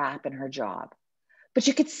crap in her job, but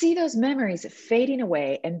you could see those memories fading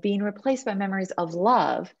away and being replaced by memories of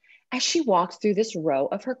love as she walked through this row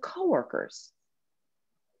of her coworkers.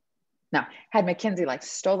 Now, had Mackenzie like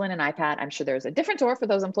stolen an iPad, I'm sure there's a different door for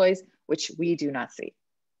those employees, which we do not see.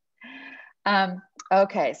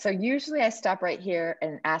 Okay, so usually I stop right here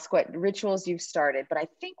and ask what rituals you've started, but I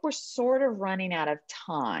think we're sort of running out of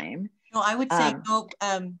time. No, I would say,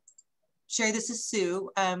 Shari, this is Sue.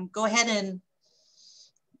 Go ahead and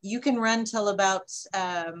you can run till about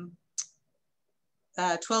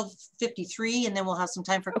 12:53, and then we'll have some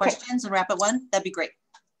time for questions and wrap at 1. That'd be great.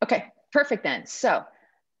 Okay, perfect then. So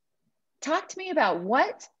talk to me about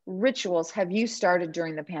what rituals have you started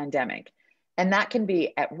during the pandemic? And that can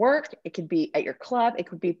be at work, it could be at your club, it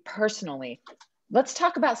could be personally. Let's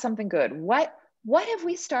talk about something good. What have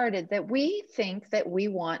we started that we think that we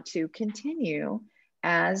want to continue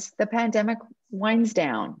as the pandemic winds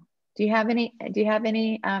down? Do you have any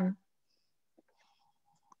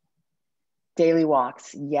daily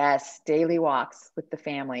walks? Yes, daily walks with the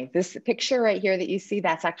family. This picture right here that you see,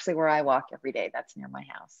 that's actually where I walk every day. That's near my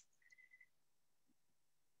house.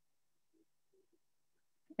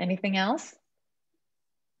 Anything else?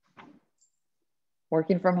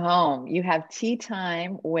 Working from home. You have tea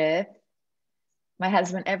time with my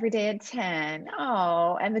husband every day at 10.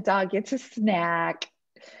 Oh, and the dog gets a snack.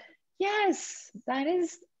 Yes, that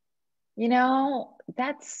is, you know,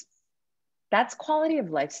 that's quality of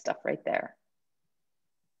life stuff right there.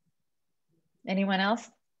 Anyone else?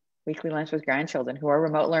 Weekly lunch with grandchildren who are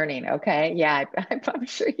remote learning. Okay, yeah, I'm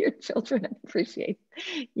sure your children appreciate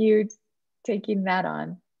you taking that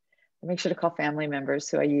on. I make sure to call family members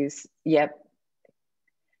who I use. Yep,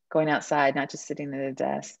 going outside, not just sitting at a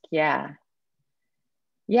desk. Yeah.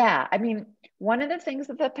 Yeah, I mean, one of the things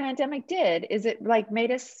that the pandemic did is it like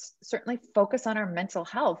made us certainly focus on our mental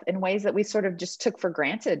health in ways that we sort of just took for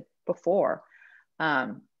granted before.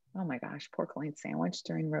 Oh my gosh, pork loin sandwich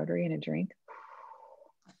during Rotary and a drink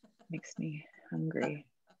makes me hungry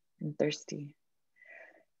and thirsty.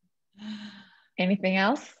 Anything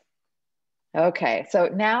else? Okay, so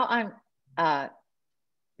now I'm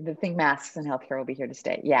the thing, masks and healthcare will be here to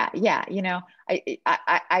stay. Yeah, you know,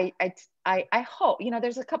 I hope, you know,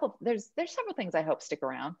 there's several things I hope stick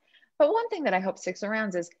around, but one thing that I hope sticks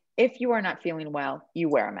around is if you are not feeling well, you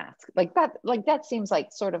wear a mask. Like that seems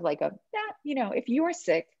like sort of like you know, if you are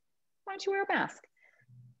sick, why don't you wear a mask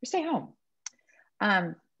or stay home?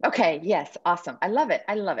 Okay, yes, awesome. I love it.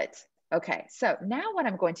 Okay, so now what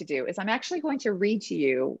I'm going to do is I'm actually going to read to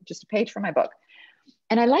you just a page from my book.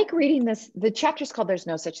 And I like reading this, the chapter's called There's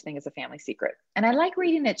No Such Thing as a Family Secret. And I like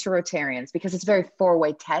reading it to Rotarians because it's very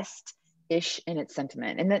four-way test-ish in its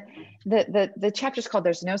sentiment. And the chapter's called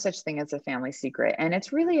There's No Such Thing as a Family Secret. And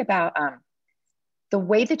it's really about the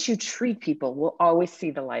way that you treat people will always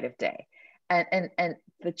see the light of day. And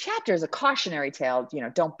the chapter is a cautionary tale, you know,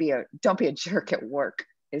 don't be a jerk at work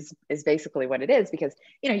is basically what it is, because,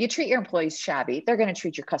 you know, you treat your employees shabby, they're going to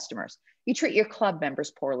treat your customers. You treat your club members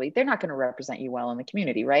poorly, they're not going to represent you well in the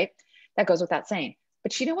community, right? That goes without saying.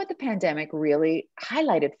 But you know what the pandemic really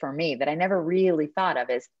highlighted for me that I never really thought of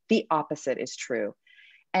is the opposite is true.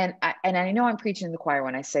 And I know I'm preaching to the choir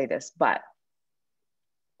when I say this, but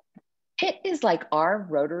it is like our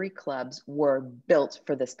Rotary clubs were built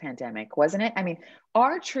for this pandemic, wasn't it? I mean,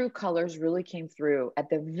 our true colors really came through at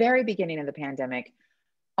the very beginning of the pandemic.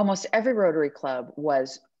 Almost every Rotary club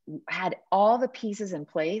had all the pieces in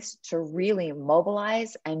place to really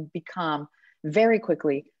mobilize and become very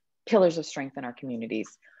quickly pillars of strength in our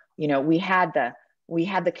communities. You know, we had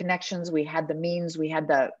the connections, we had the means, we had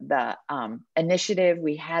the initiative,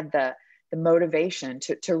 we had the motivation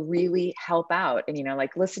to really help out. And, you know,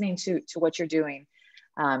 like listening to what you're doing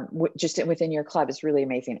just within your club is really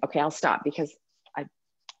amazing. Okay, I'll stop because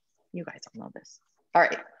you guys all know this. All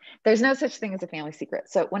right, there's no such thing as a family secret.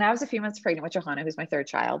 So when I was a few months pregnant with Johanna, who's my third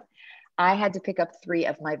child, I had to pick up 3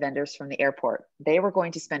 of my vendors from the airport. They were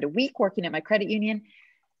going to spend a week working at my credit union.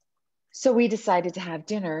 So we decided to have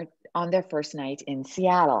dinner on their first night in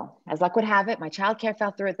Seattle. As luck would have it, my childcare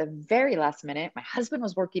fell through at the very last minute. My husband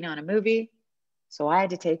was working on a movie, so I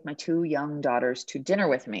had to take my 2 young daughters to dinner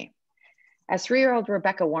with me. As 3-year-old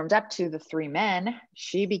Rebecca warmed up to the 3 men,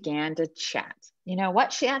 she began to chat. You know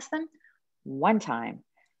what? She asked them. One time,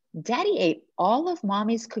 Daddy ate all of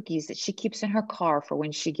Mommy's cookies that she keeps in her car for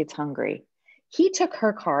when she gets hungry. He took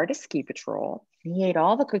her car to ski patrol and he ate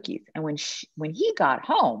all the cookies. And when he got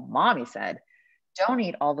home, Mommy said, don't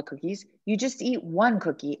eat all the cookies. You just eat 1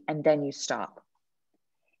 cookie and then you stop.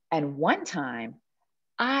 And one time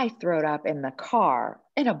I throwed up in the car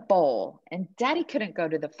in a bowl and Daddy couldn't go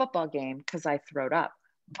to the football game because I throwed up.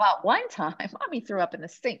 But one time Mommy threw up in the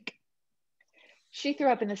sink. She threw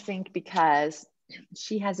up in the sink because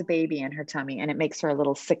she has a baby in her tummy and it makes her a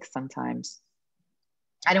little sick sometimes.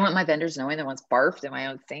 I didn't want my vendors knowing that I once barfed in my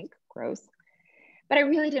own sink. Gross. But I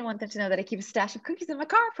really didn't want them to know that I keep a stash of cookies in my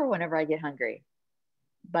car for whenever I get hungry.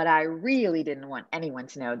 But I really didn't want anyone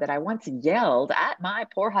to know that I once yelled at my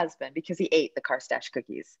poor husband because he ate the car stash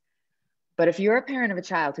cookies. But if you're a parent of a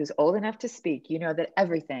child who's old enough to speak, you know that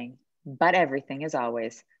everything, but everything is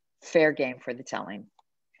always fair game for the telling.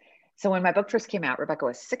 So when my book first came out, Rebecca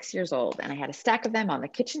was 6 years old and I had a stack of them on the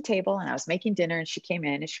kitchen table and I was making dinner and she came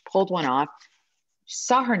in and she pulled one off. She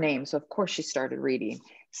saw her name, so of course she started reading.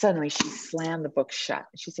 Suddenly she slammed the book shut.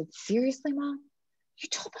 She said, seriously, Mom? You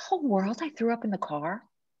told the whole world I threw up in the car?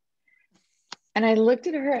 And I looked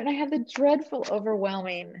at her and I had the dreadful,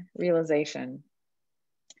 overwhelming realization.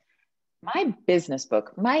 My business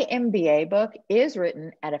book, my MBA book, is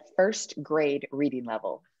written at a 1st grade reading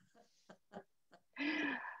level.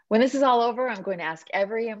 When this is all over, I'm going to ask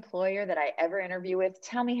every employer that I ever interview with,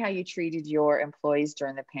 tell me how you treated your employees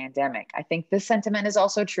during the pandemic. I think this sentiment is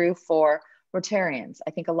also true for Rotarians.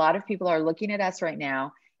 I think a lot of people are looking at us right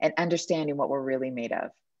now and understanding what we're really made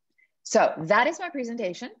of. So that is my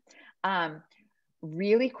presentation.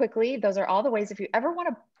 Really quickly, those are all the ways, if you ever want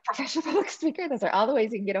a professional public speaker, those are all the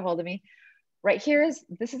ways you can get a hold of me. Right here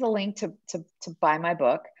this is a link to buy my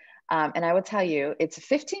book. And I will tell you, it's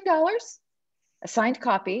 $15, a signed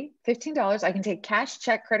copy, $15. I can take cash,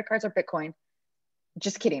 check, credit cards, or Bitcoin.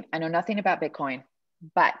 Just kidding. I know nothing about Bitcoin,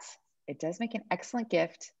 but it does make an excellent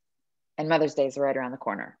gift. And Mother's Day is right around the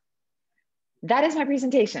corner. That is my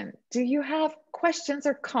presentation. Do you have questions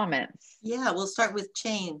or comments? Yeah, we'll start with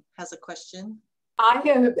Chain has a question. I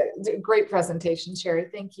have a great presentation, Shari.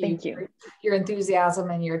 Thank you. Thank you. For your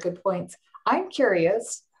enthusiasm and your good points. I'm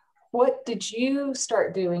curious, what did you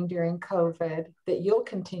start doing during COVID that you'll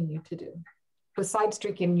continue to do? Besides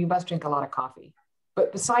drinking, you must drink a lot of coffee,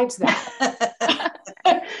 but besides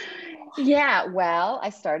that. Yeah, well, I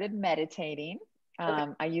started meditating.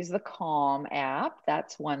 I use the Calm app.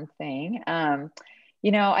 That's one thing.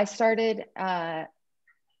 You know, I started,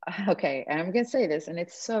 okay, and I'm going to say this, and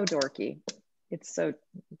it's so dorky.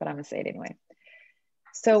 But I'm going to say it anyway.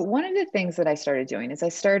 So one of the things that I started doing is I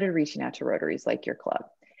started reaching out to Rotaries like your club.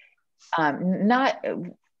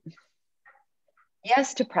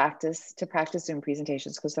 Yes, to practice Zoom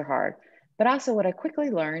presentations because they're hard. But also what I quickly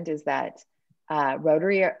learned is that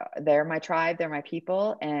Rotary, they're my tribe, they're my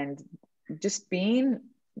people. And just being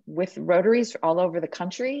with Rotaries all over the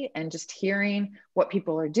country and just hearing what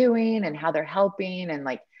people are doing and how they're helping, and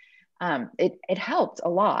like it helped a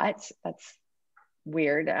lot. That's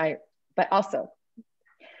weird. But also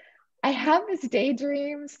I have this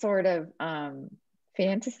daydream sort of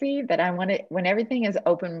fantasy that I want to, when everything is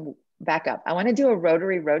open back up, I want to do a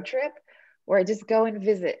Rotary road trip where I just go and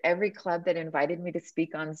visit every club that invited me to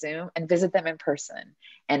speak on Zoom and visit them in person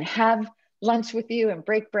and have lunch with you and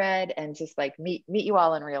break bread and just like meet you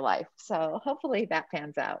all in real life. So hopefully that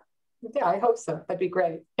pans out. Yeah, I hope so. That'd be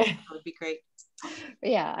great. That would be great.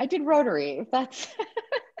 Yeah, I did Rotary. That's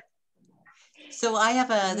so I have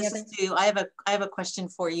a question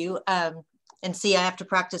for you. And see, I have to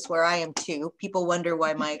practice where I am too. People wonder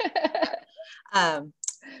why my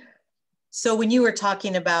so when you were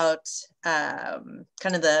talking about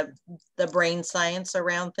kind of the brain science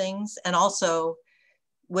around things, and also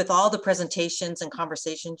with all the presentations and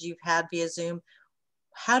conversations you've had via Zoom,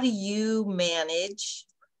 how do you manage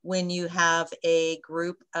when you have a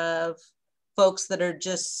group of folks that are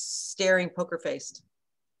just staring poker faced?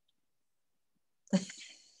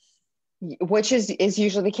 Which is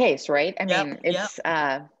usually the case, right? I mean, it's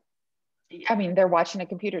I mean, they're watching a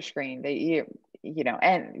computer screen. You know,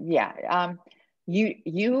 and yeah,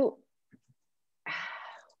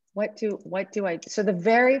 what do I, so the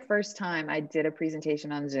very first time I did a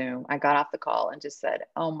presentation on Zoom, I got off the call and just said,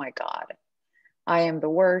 oh my God, I am the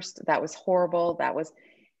worst. That was horrible.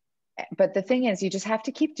 But the thing is, you just have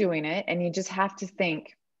to keep doing it, and you just have to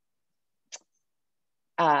think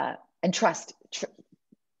and trust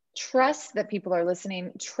that people are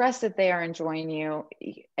listening, trust that they are enjoying you,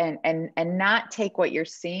 and not take what you're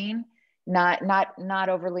seeing, not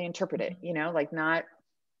overly interpret it, you know, like not,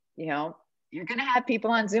 you know, you're going to have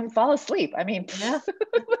people on Zoom fall asleep. I mean, yeah.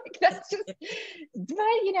 Like that's just, but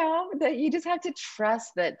you know, that you just have to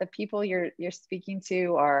trust that the people you're speaking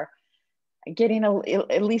to are getting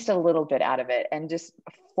at least a little bit out of it, and just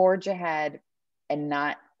forge ahead and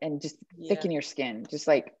just thicken your skin. Just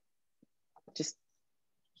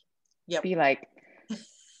be like,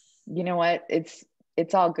 you know what, it's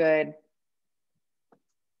all good.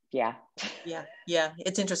 Yeah.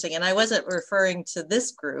 It's interesting. And I wasn't referring to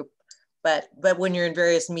this group, but when you're in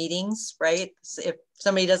various meetings, right? If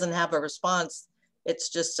somebody doesn't have a response, it's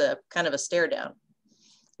just a kind of a stare down.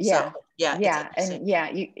 Yeah. So, yeah. And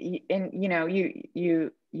yeah, you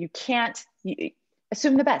can't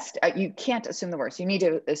assume the best. You can't assume the worst. You need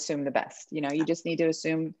to assume the best. You know, you just need to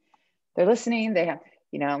assume they're listening. They have,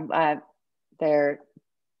 you know, they're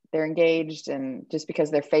engaged, and just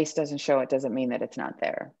because their face doesn't show it doesn't mean that it's not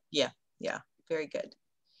there. Yeah. Very good.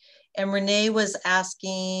 And Renee was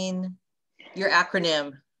asking your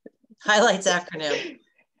acronym, highlights acronym.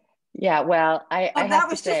 Yeah, well, I have that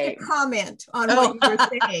was to say, just a comment on what you were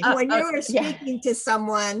saying. When you were speaking to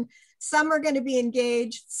someone, some are going to be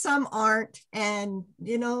engaged, some aren't. And,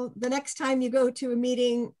 you know, the next time you go to a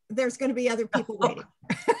meeting, there's going to be other people waiting.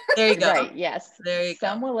 There you go. Right, yes. There you go.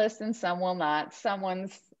 Some will listen, some will not.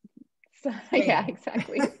 Yeah,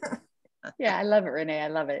 exactly. Yeah, I love it, Renee. I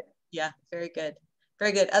love it. Yeah, very good.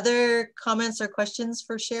 Very good. Other comments or questions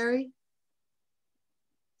for Shari?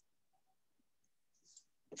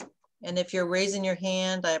 And if you're raising your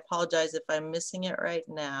hand, I apologize if I'm missing it right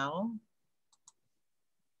now.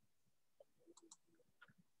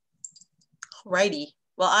 Righty.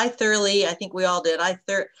 Well, I think we all did.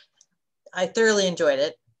 I thoroughly enjoyed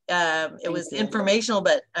it. It was informational,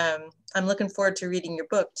 but I'm looking forward to reading your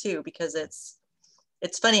book too, because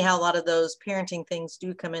it's funny how a lot of those parenting things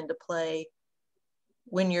do come into play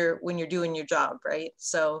when you're doing your job, right?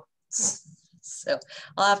 So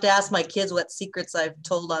I'll have to ask my kids what secrets I've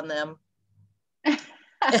told on them,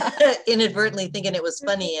 inadvertently thinking it was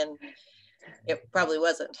funny, and it probably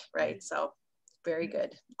wasn't, right? So very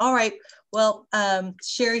good. All right. Well,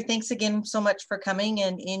 Shari, thanks again so much for coming.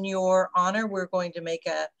 And in your honor, we're going to make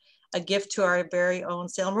a gift to our very own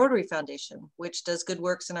Salem Rotary Foundation, which does good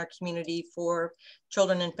works in our community for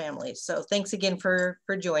children and families. So thanks again for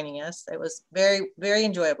joining us. It was very, very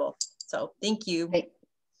enjoyable. So thank you.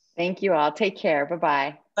 Thank you all. Take care.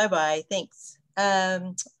 Bye-bye. Bye-bye. Thanks.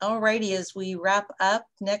 All righty, as we wrap up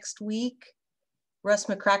next week, Russ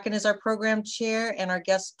McCracken is our program chair, and our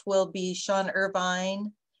guest will be Sean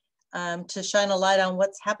Irvine to shine a light on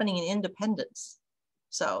what's happening in Independence.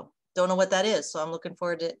 So don't know what that is, so I'm looking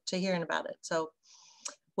forward to hearing about it. So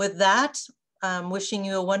with that, I'm wishing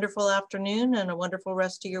you a wonderful afternoon and a wonderful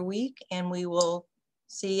rest of your week, and we will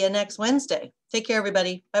see you next Wednesday. Take care,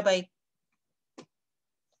 everybody. Bye-bye.